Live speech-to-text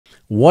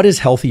what is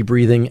healthy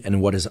breathing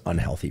and what is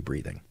unhealthy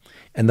breathing.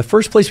 And the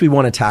first place we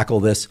want to tackle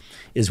this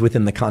is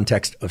within the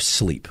context of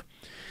sleep.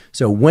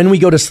 So when we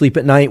go to sleep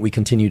at night, we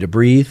continue to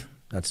breathe.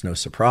 That's no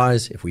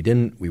surprise. If we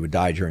didn't, we would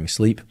die during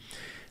sleep.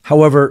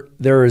 However,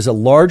 there is a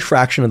large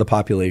fraction of the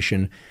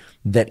population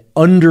that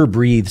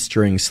underbreathes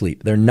during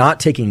sleep. They're not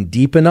taking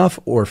deep enough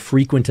or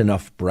frequent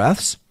enough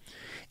breaths,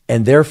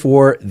 and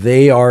therefore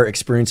they are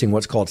experiencing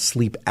what's called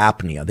sleep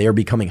apnea. They are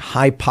becoming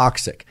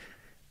hypoxic.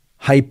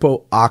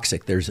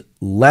 There's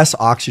less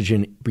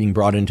oxygen being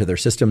brought into their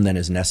system than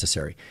is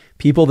necessary.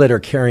 People that are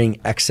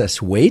carrying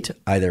excess weight,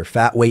 either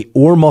fat weight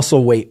or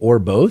muscle weight or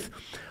both,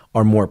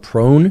 are more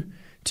prone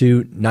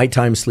to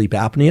nighttime sleep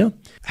apnea.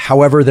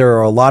 However, there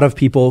are a lot of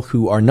people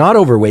who are not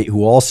overweight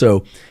who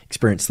also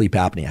experience sleep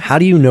apnea. How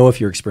do you know if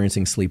you're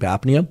experiencing sleep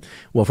apnea?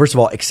 Well, first of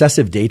all,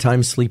 excessive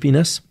daytime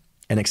sleepiness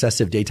and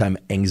excessive daytime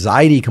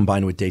anxiety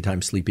combined with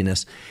daytime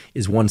sleepiness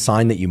is one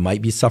sign that you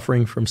might be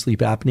suffering from sleep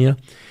apnea.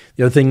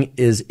 The other thing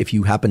is if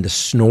you happen to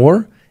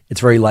snore, it's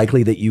very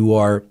likely that you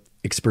are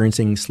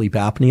experiencing sleep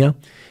apnea.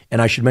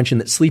 And I should mention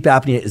that sleep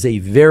apnea is a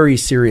very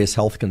serious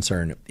health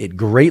concern. It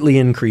greatly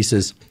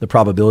increases the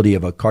probability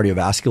of a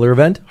cardiovascular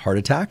event, heart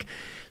attack,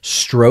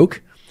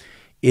 stroke.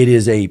 It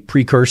is a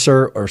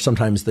precursor or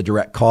sometimes the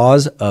direct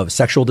cause of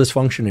sexual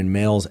dysfunction in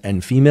males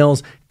and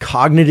females,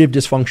 cognitive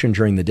dysfunction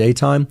during the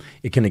daytime.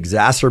 It can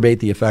exacerbate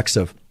the effects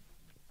of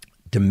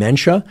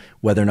dementia,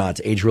 whether or not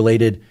it's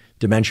age-related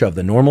dementia of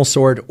the normal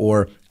sort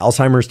or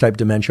Alzheimer's type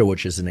dementia,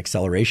 which is an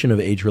acceleration of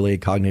age-related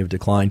cognitive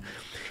decline.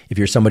 If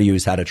you're somebody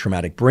who's had a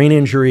traumatic brain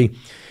injury,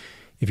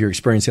 if you're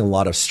experiencing a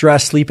lot of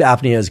stress, sleep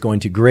apnea is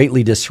going to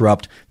greatly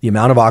disrupt the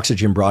amount of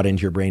oxygen brought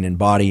into your brain and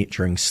body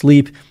during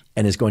sleep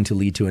and is going to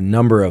lead to a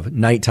number of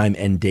nighttime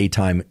and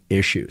daytime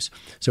issues.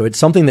 So it's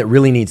something that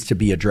really needs to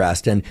be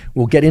addressed. And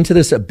we'll get into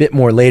this a bit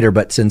more later,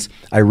 but since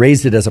I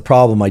raised it as a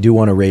problem, I do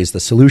want to raise the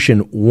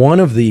solution. One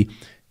of the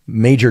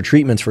major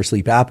treatments for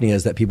sleep apnea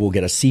is that people will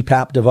get a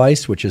CPAP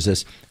device, which is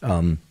this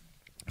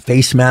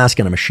face mask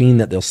and a machine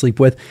that they'll sleep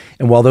with.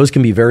 And while those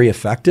can be very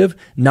effective,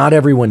 not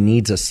everyone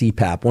needs a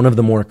CPAP. One of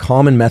the more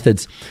common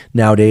methods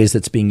nowadays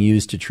that's being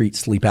used to treat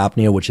sleep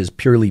apnea, which is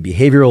purely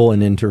behavioral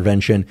in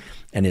intervention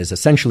and is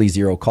essentially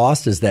zero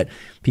cost, is that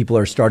people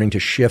are starting to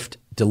shift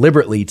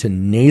deliberately to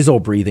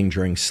nasal breathing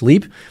during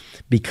sleep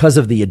because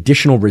of the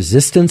additional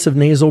resistance of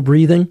nasal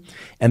breathing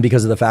and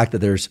because of the fact that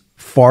there's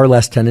far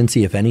less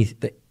tendency, if any,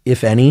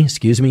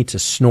 to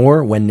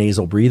snore when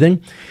nasal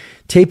breathing.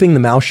 Taping the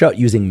mouth shut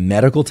using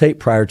medical tape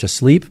prior to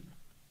sleep,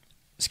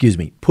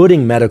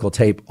 putting medical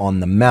tape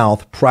on the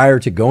mouth prior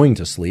to going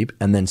to sleep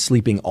and then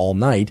sleeping all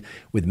night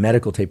with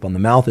medical tape on the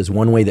mouth is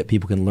one way that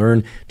people can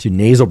learn to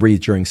nasal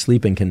breathe during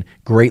sleep and can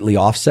greatly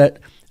offset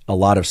a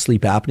lot of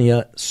sleep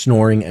apnea,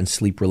 snoring, and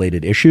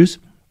sleep-related issues.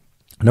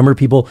 A number of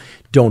people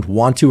don't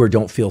want to or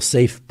don't feel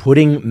safe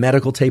putting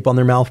medical tape on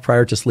their mouth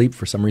prior to sleep.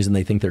 For some reason,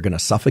 they think they're going to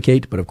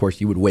suffocate. But of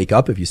course, you would wake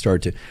up if you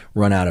start to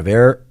run out of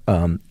air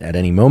at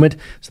any moment.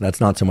 So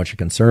that's not so much a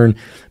concern.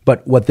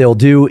 But what they'll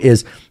do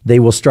is they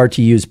will start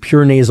to use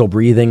pure nasal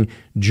breathing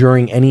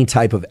during any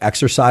type of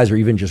exercise or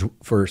even just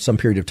for some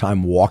period of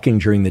time walking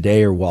during the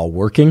day or while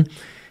working.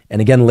 And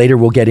again, later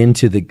we'll get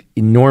into the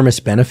enormous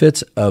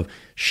benefits of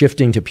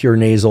shifting to pure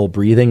nasal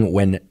breathing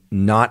when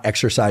not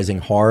exercising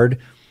hard,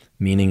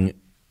 meaning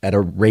at a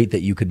rate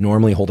that you could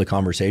normally hold a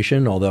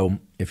conversation, although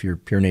if you're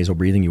pure nasal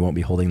breathing, you won't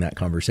be holding that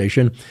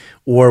conversation,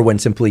 or when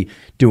simply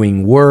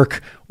doing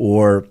work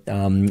or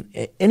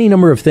any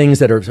number of things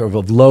that are sort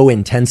of low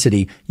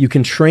intensity, you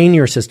can train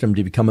your system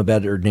to become a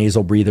better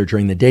nasal breather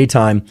during the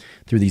daytime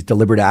through these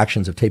deliberate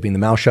actions of taping the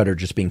mouth shut or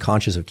just being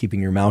conscious of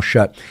keeping your mouth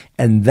shut.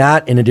 And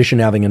that, in addition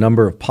to having a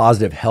number of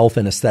positive health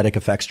and aesthetic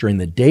effects during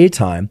the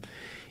daytime,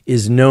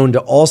 is known to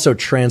also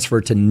transfer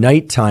to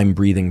nighttime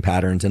breathing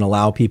patterns and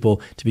allow people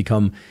to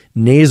become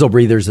nasal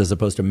breathers as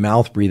opposed to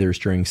mouth breathers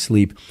during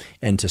sleep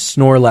and to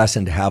snore less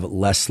and to have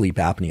less sleep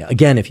apnea.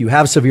 Again, if you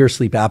have severe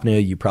sleep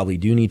apnea, you probably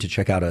do need to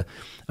check out a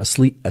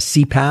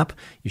CPAP.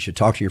 You should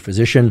talk to your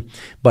physician.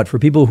 But for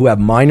people who have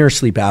minor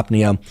sleep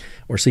apnea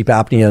or sleep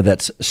apnea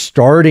that's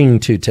starting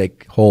to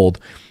take hold,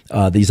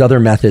 these other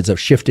methods of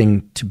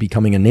shifting to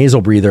becoming a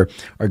nasal breather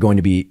are going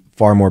to be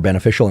far more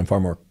beneficial and far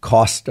more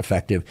cost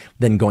effective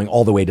than going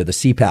all the way to the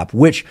CPAP,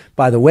 which,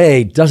 by the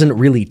way, doesn't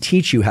really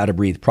teach you how to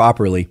breathe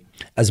properly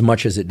as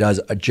much as it does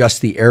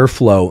adjust the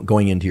airflow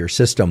going into your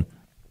system.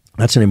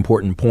 That's an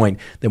important point,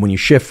 that when you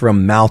shift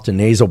from mouth to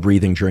nasal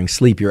breathing during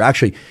sleep, you're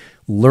actually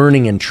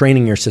learning and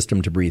training your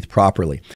system to breathe properly.